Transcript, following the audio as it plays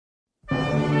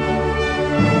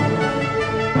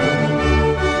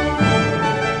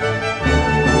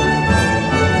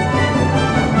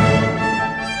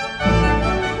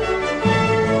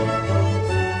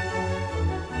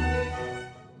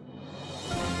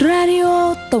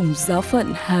Radio Tổng Giáo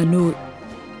phận Hà Nội.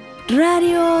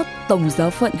 Radio Tổng Giáo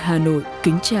phận Hà Nội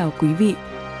kính chào quý vị.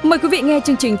 Mời quý vị nghe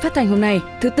chương trình phát thanh hôm nay,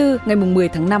 thứ Tư ngày 10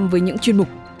 tháng 5 với những chuyên mục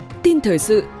tin thời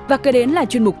sự và kế đến là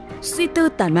chuyên mục suy tư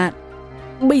tản mạn.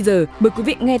 Bây giờ mời quý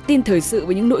vị nghe tin thời sự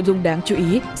với những nội dung đáng chú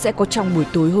ý sẽ có trong buổi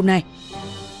tối hôm nay.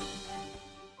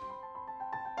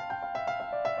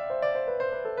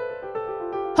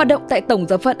 Hoạt động tại Tổng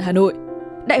Giáo phận Hà Nội.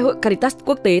 Đại hội Caritas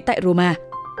quốc tế tại Roma.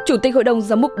 Chủ tịch Hội đồng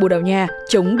Giám mục Bồ Đào Nha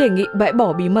chống đề nghị bãi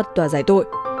bỏ bí mật tòa giải tội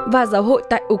và giáo hội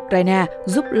tại Ukraine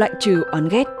giúp loại trừ oán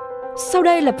ghét. Sau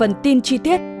đây là phần tin chi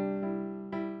tiết.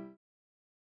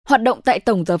 Hoạt động tại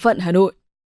Tổng Giáo phận Hà Nội.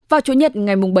 Vào Chủ nhật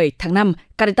ngày 7 tháng 5,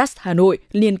 Caritas Hà Nội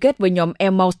liên kết với nhóm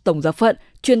Emmaus Tổng Giáo phận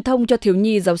truyền thông cho thiếu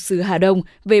nhi giáo xứ Hà Đông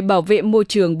về bảo vệ môi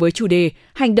trường với chủ đề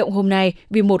Hành động hôm nay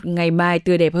vì một ngày mai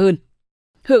tươi đẹp hơn.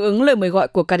 Hưởng ứng lời mời gọi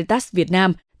của Caritas Việt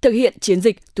Nam thực hiện chiến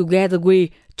dịch Together We,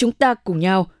 chúng ta cùng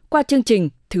nhau qua chương trình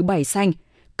Thứ Bảy Xanh,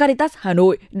 Caritas Hà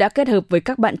Nội đã kết hợp với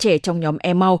các bạn trẻ trong nhóm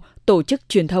Emmaus tổ chức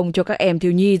truyền thông cho các em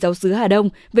thiếu nhi giáo xứ Hà Đông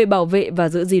về bảo vệ và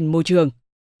giữ gìn môi trường.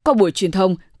 Qua buổi truyền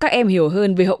thông, các em hiểu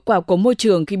hơn về hậu quả của môi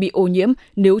trường khi bị ô nhiễm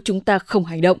nếu chúng ta không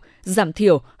hành động, giảm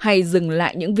thiểu hay dừng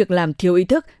lại những việc làm thiếu ý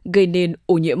thức gây nên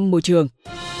ô nhiễm môi trường.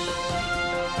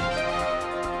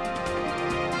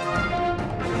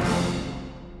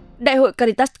 Đại hội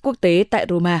Caritas quốc tế tại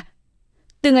Roma.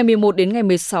 Từ ngày 11 đến ngày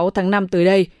 16 tháng 5 tới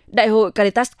đây, Đại hội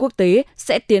Caritas quốc tế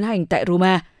sẽ tiến hành tại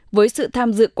Roma với sự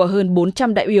tham dự của hơn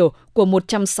 400 đại biểu của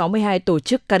 162 tổ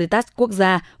chức Caritas quốc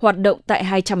gia hoạt động tại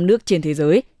 200 nước trên thế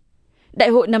giới. Đại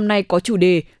hội năm nay có chủ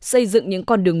đề xây dựng những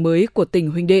con đường mới của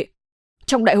tình huynh đệ.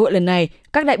 Trong đại hội lần này,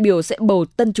 các đại biểu sẽ bầu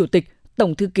tân chủ tịch,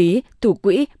 tổng thư ký, thủ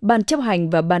quỹ, ban chấp hành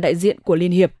và ban đại diện của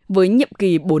Liên hiệp với nhiệm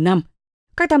kỳ 4 năm.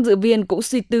 Các tham dự viên cũng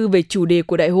suy tư về chủ đề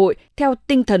của đại hội theo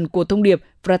tinh thần của thông điệp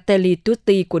Fratelli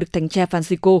Tutti của Đức Thánh Cha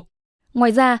Francisco.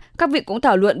 Ngoài ra, các vị cũng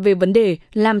thảo luận về vấn đề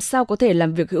làm sao có thể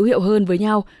làm việc hữu hiệu hơn với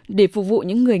nhau để phục vụ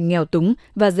những người nghèo túng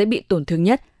và dễ bị tổn thương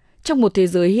nhất trong một thế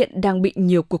giới hiện đang bị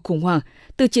nhiều cuộc khủng hoảng,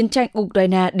 từ chiến tranh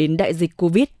Ukraine đến đại dịch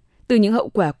Covid, từ những hậu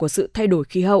quả của sự thay đổi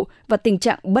khí hậu và tình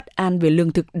trạng bất an về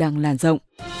lương thực đang lan rộng.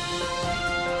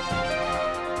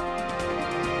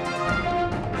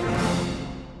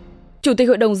 Chủ tịch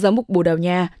Hội đồng Giám mục Bồ Đào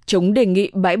Nha chống đề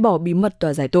nghị bãi bỏ bí mật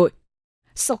tòa giải tội.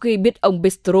 Sau khi biết ông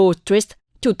Bistro Trist,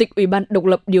 Chủ tịch Ủy ban độc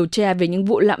lập điều tra về những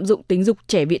vụ lạm dụng tính dục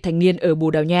trẻ vị thành niên ở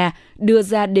Bồ Đào Nha, đưa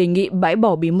ra đề nghị bãi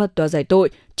bỏ bí mật tòa giải tội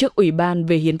trước Ủy ban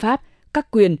về Hiến pháp,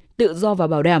 các quyền, tự do và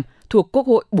bảo đảm thuộc Quốc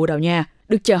hội Bồ Đào Nha,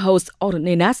 Đức cha Jose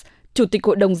Ornelas, Chủ tịch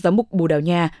Hội đồng Giám mục Bồ Đào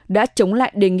Nha đã chống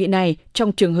lại đề nghị này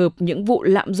trong trường hợp những vụ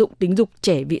lạm dụng tính dục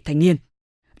trẻ vị thành niên.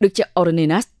 Đức cha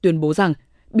Ornelas tuyên bố rằng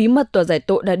bí mật tòa giải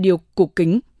tội là điều cục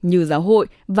kính như giáo hội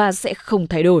và sẽ không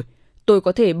thay đổi. Tôi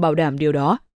có thể bảo đảm điều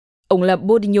đó. Ông là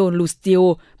Bodinho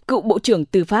Lucio, cựu Bộ trưởng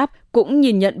Tư pháp, cũng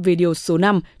nhìn nhận về điều số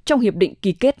 5 trong hiệp định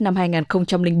ký kết năm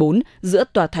 2004 giữa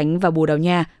Tòa Thánh và Bồ Đào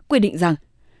Nha quy định rằng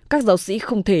các giáo sĩ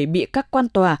không thể bị các quan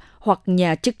tòa hoặc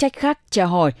nhà chức trách khác tra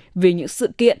hỏi về những sự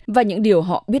kiện và những điều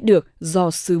họ biết được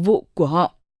do sứ vụ của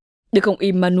họ. Đức ông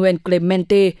Emmanuel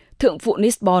Clemente, thượng phụ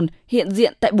Lisbon, hiện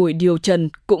diện tại buổi điều trần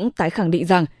cũng tái khẳng định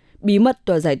rằng bí mật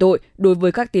tòa giải tội đối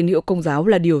với các tín hữu Công giáo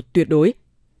là điều tuyệt đối.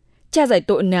 Cha giải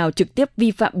tội nào trực tiếp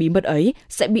vi phạm bí mật ấy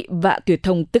sẽ bị vạ tuyệt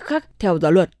thông tức khắc theo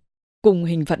giáo luật. Cùng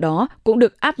hình phạt đó cũng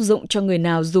được áp dụng cho người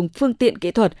nào dùng phương tiện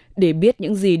kỹ thuật để biết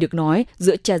những gì được nói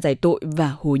giữa cha giải tội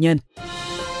và hối nhân.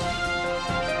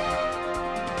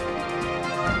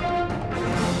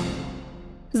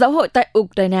 Giáo hội tại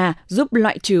Ukraine giúp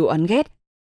loại trừ oán ghét.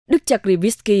 Đức cha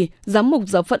Krivitsky, giám mục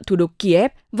giáo phận thủ đô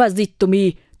Kiev và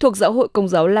Zhytomyr thuộc giáo hội Công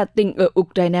giáo Latin ở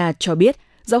Ukraine cho biết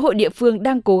giáo hội địa phương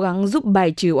đang cố gắng giúp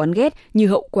bài trừ oán ghét như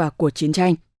hậu quả của chiến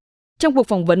tranh. Trong cuộc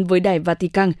phỏng vấn với Đài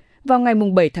Vatican vào ngày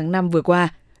 7 tháng 5 vừa qua,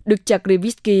 Đức cha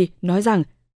Krivitsky nói rằng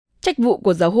trách vụ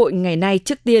của giáo hội ngày nay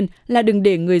trước tiên là đừng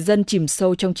để người dân chìm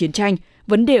sâu trong chiến tranh.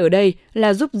 Vấn đề ở đây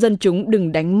là giúp dân chúng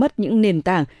đừng đánh mất những nền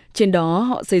tảng, trên đó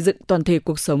họ xây dựng toàn thể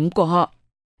cuộc sống của họ.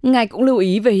 Ngài cũng lưu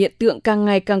ý về hiện tượng càng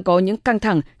ngày càng có những căng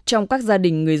thẳng trong các gia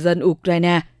đình người dân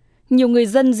Ukraine. Nhiều người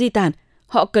dân di tản,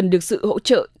 họ cần được sự hỗ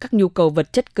trợ các nhu cầu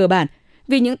vật chất cơ bản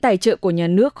vì những tài trợ của nhà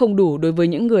nước không đủ đối với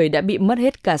những người đã bị mất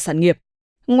hết cả sản nghiệp.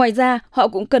 Ngoài ra, họ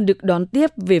cũng cần được đón tiếp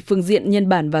về phương diện nhân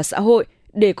bản và xã hội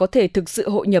để có thể thực sự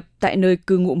hội nhập tại nơi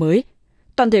cư ngụ mới.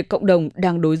 Toàn thể cộng đồng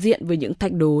đang đối diện với những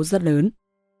thách đố rất lớn.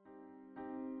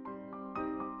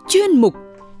 Chuyên mục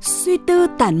Suy tư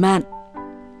tản mạn.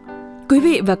 Quý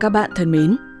vị và các bạn thân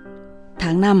mến,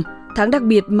 tháng 5, tháng đặc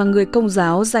biệt mà người Công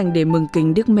giáo dành để mừng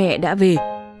kính Đức Mẹ đã về.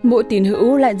 Mỗi tín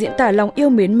hữu lại diễn tả lòng yêu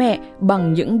mến mẹ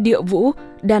bằng những điệu vũ,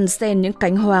 đan xen những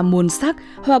cánh hoa muôn sắc,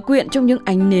 hòa quyện trong những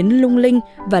ánh nến lung linh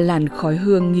và làn khói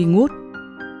hương nghi ngút.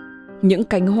 Những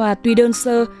cánh hoa tuy đơn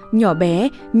sơ, nhỏ bé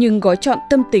nhưng gói trọn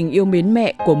tâm tình yêu mến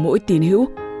mẹ của mỗi tín hữu.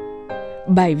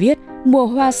 Bài viết Mùa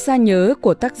hoa xa nhớ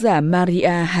của tác giả Maria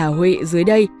Hà Huệ dưới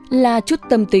đây là chút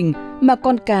tâm tình mà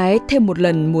con cái thêm một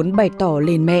lần muốn bày tỏ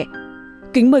lên mẹ.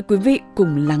 Kính mời quý vị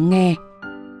cùng lắng nghe.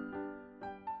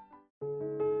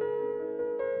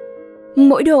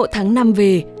 Mỗi độ tháng 5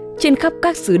 về, trên khắp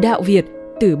các xứ đạo Việt,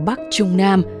 từ Bắc Trung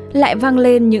Nam, lại vang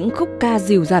lên những khúc ca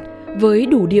dìu dặt với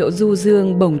đủ điệu du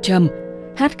dương bổng trầm,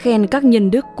 hát khen các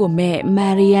nhân đức của mẹ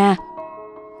Maria.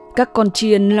 Các con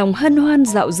chiên lòng hân hoan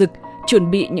dạo dực,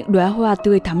 chuẩn bị những đóa hoa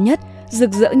tươi thắm nhất,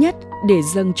 rực rỡ nhất để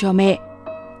dâng cho mẹ.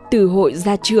 Từ hội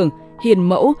gia trưởng, hiền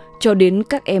mẫu cho đến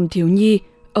các em thiếu nhi,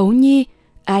 ấu nhi,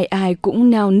 ai ai cũng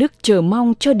nao nức chờ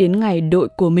mong cho đến ngày đội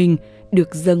của mình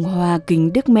được dâng hoa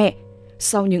kính đức mẹ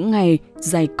sau những ngày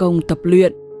dày công tập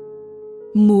luyện.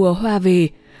 Mùa hoa về,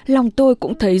 lòng tôi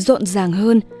cũng thấy rộn ràng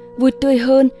hơn, vui tươi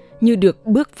hơn như được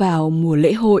bước vào mùa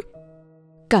lễ hội.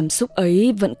 Cảm xúc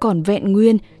ấy vẫn còn vẹn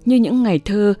nguyên như những ngày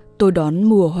thơ tôi đón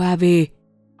mùa hoa về.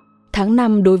 Tháng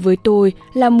 5 đối với tôi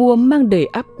là mùa mang đầy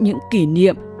ắp những kỷ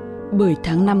niệm, bởi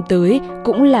tháng 5 tới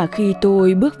cũng là khi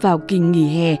tôi bước vào kỳ nghỉ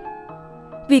hè.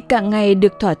 Vì cả ngày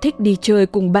được thỏa thích đi chơi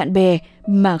cùng bạn bè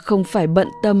mà không phải bận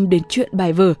tâm đến chuyện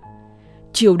bài vở.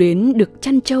 Chiều đến được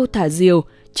chăn trâu thả diều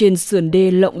trên sườn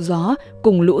đê lộng gió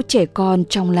cùng lũ trẻ con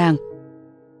trong làng.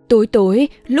 Tối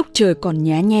lúc trời còn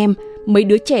nhá nhem, mấy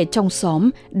đứa trẻ trong xóm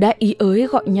đã ý ới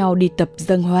gọi nhau đi tập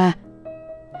dâng hoa.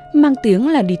 Mang tiếng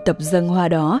là đi tập dâng hoa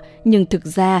đó, nhưng thực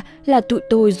ra là tụi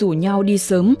tôi rủ nhau đi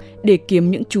sớm để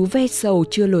kiếm những chú ve sầu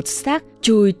chưa lột xác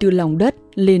chui từ lòng đất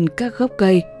lên các gốc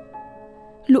cây.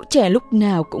 Lũ trẻ lúc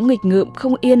nào cũng nghịch ngợm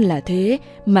không yên là thế,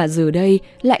 mà giờ đây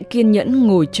lại kiên nhẫn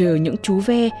ngồi chờ những chú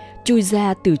ve chui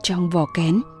ra từ trong vỏ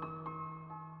kén.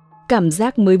 Cảm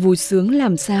giác mới vui sướng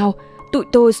làm sao, tụi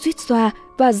tôi suýt xoa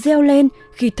và reo lên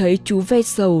khi thấy chú ve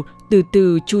sầu từ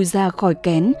từ chui ra khỏi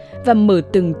kén và mở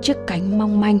từng chiếc cánh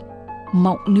mong manh,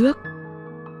 mọng nước.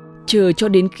 Chờ cho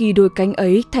đến khi đôi cánh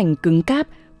ấy thành cứng cáp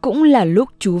cũng là lúc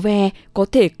chú ve có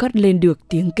thể cất lên được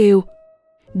tiếng kêu.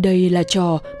 Đây là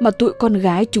trò mà tụi con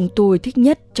gái chúng tôi thích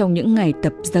nhất trong những ngày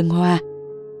tập dâng hoa.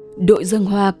 Đội dâng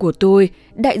hoa của tôi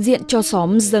đại diện cho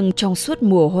xóm dâng trong suốt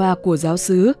mùa hoa của giáo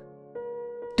xứ.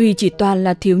 Tuy chỉ toàn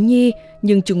là thiếu nhi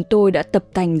nhưng chúng tôi đã tập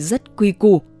tành rất quy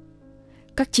củ.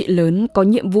 Các chị lớn có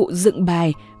nhiệm vụ dựng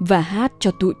bài và hát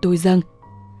cho tụi tôi dâng.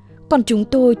 Còn chúng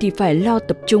tôi thì phải lo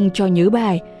tập trung cho nhớ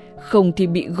bài, không thì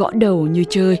bị gõ đầu như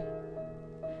chơi.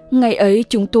 Ngày ấy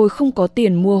chúng tôi không có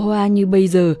tiền mua hoa như bây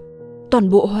giờ. Toàn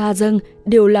bộ hoa dâng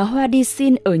đều là hoa đi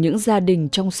xin ở những gia đình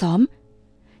trong xóm.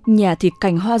 Nhà thì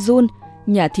cành hoa giun,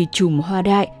 nhà thì chùm hoa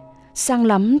đại, sang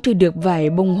lắm thì được vài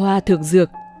bông hoa thược dược.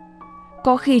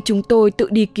 Có khi chúng tôi tự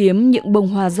đi kiếm những bông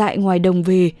hoa dại ngoài đồng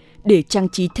về để trang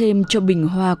trí thêm cho bình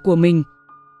hoa của mình.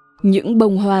 Những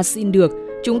bông hoa xin được,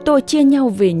 chúng tôi chia nhau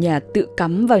về nhà tự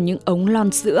cắm vào những ống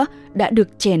lon sữa đã được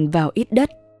chèn vào ít đất.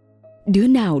 Đứa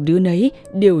nào đứa nấy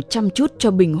đều chăm chút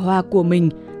cho bình hoa của mình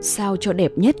sao cho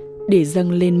đẹp nhất để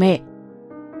dâng lên mẹ.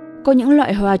 Có những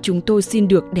loại hoa chúng tôi xin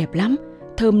được đẹp lắm,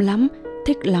 thơm lắm,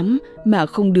 thích lắm mà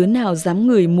không đứa nào dám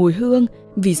ngửi mùi hương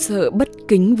vì sợ bất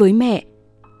kính với mẹ.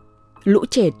 Lũ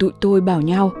trẻ tụi tôi bảo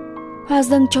nhau, hoa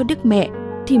dâng cho đức mẹ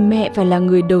thì mẹ phải là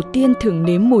người đầu tiên thưởng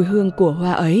nếm mùi hương của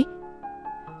hoa ấy.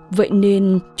 Vậy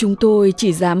nên chúng tôi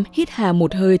chỉ dám hít hà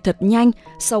một hơi thật nhanh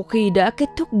sau khi đã kết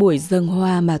thúc buổi dâng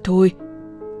hoa mà thôi.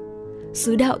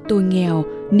 Xứ đạo tôi nghèo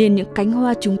nên những cánh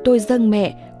hoa chúng tôi dâng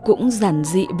mẹ cũng giản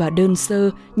dị và đơn sơ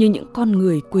như những con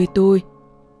người quê tôi.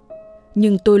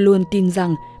 Nhưng tôi luôn tin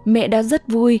rằng mẹ đã rất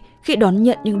vui khi đón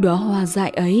nhận những đóa hoa dại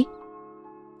ấy.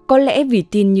 Có lẽ vì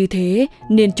tin như thế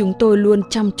nên chúng tôi luôn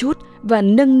chăm chút và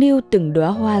nâng niu từng đóa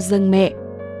hoa dâng mẹ.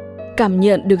 Cảm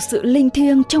nhận được sự linh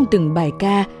thiêng trong từng bài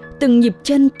ca, từng nhịp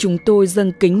chân chúng tôi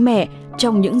dâng kính mẹ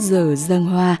trong những giờ dâng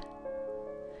hoa.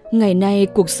 Ngày nay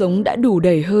cuộc sống đã đủ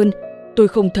đầy hơn, tôi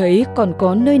không thấy còn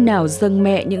có nơi nào dâng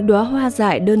mẹ những đóa hoa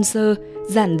dại đơn sơ,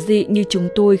 giản dị như chúng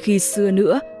tôi khi xưa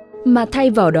nữa, mà thay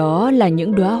vào đó là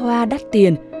những đóa hoa đắt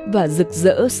tiền và rực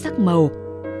rỡ sắc màu.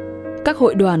 Các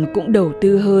hội đoàn cũng đầu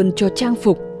tư hơn cho trang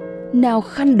phục, nào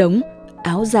khăn đống,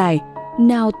 áo dài,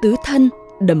 nào tứ thân,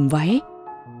 đầm váy.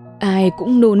 Ai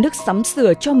cũng nô nức sắm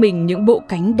sửa cho mình những bộ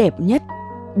cánh đẹp nhất,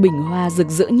 bình hoa rực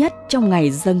rỡ nhất trong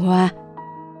ngày dâng hoa.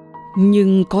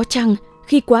 Nhưng có chăng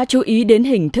khi quá chú ý đến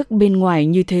hình thức bên ngoài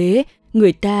như thế,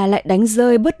 người ta lại đánh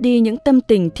rơi bớt đi những tâm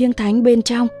tình thiêng thánh bên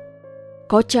trong?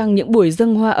 Có chăng những buổi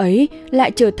dâng hoa ấy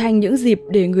lại trở thành những dịp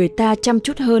để người ta chăm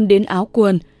chút hơn đến áo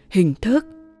quần, hình thức?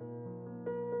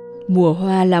 Mùa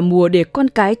hoa là mùa để con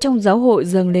cái trong giáo hội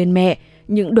dâng lên mẹ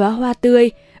những đóa hoa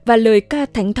tươi và lời ca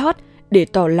thánh thót để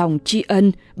tỏ lòng tri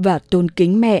ân và tôn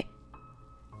kính mẹ.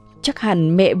 Chắc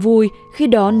hẳn mẹ vui khi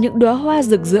đón những đóa hoa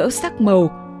rực rỡ sắc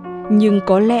màu, nhưng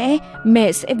có lẽ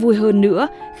mẹ sẽ vui hơn nữa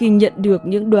khi nhận được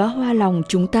những đóa hoa lòng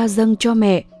chúng ta dâng cho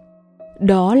mẹ.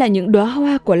 Đó là những đóa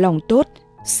hoa của lòng tốt,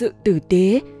 sự tử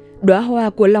tế, đóa hoa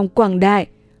của lòng quảng đại,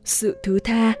 sự thứ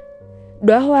tha,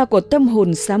 đóa hoa của tâm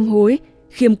hồn sám hối,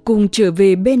 khiêm cung trở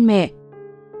về bên mẹ.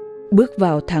 Bước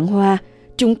vào tháng hoa,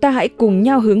 chúng ta hãy cùng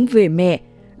nhau hướng về mẹ,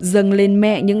 dâng lên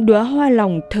mẹ những đóa hoa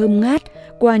lòng thơm ngát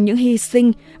qua những hy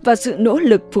sinh và sự nỗ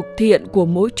lực phục thiện của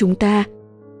mỗi chúng ta.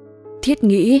 Thiết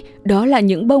nghĩ đó là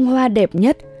những bông hoa đẹp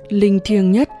nhất, linh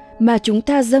thiêng nhất mà chúng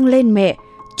ta dâng lên mẹ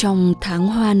trong tháng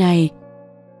hoa này.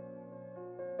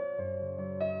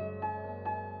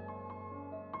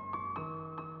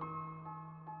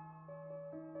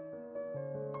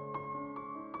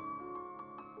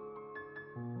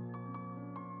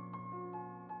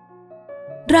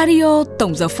 Radio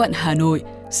Tổng giáo phận Hà Nội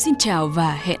xin chào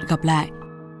và hẹn gặp lại.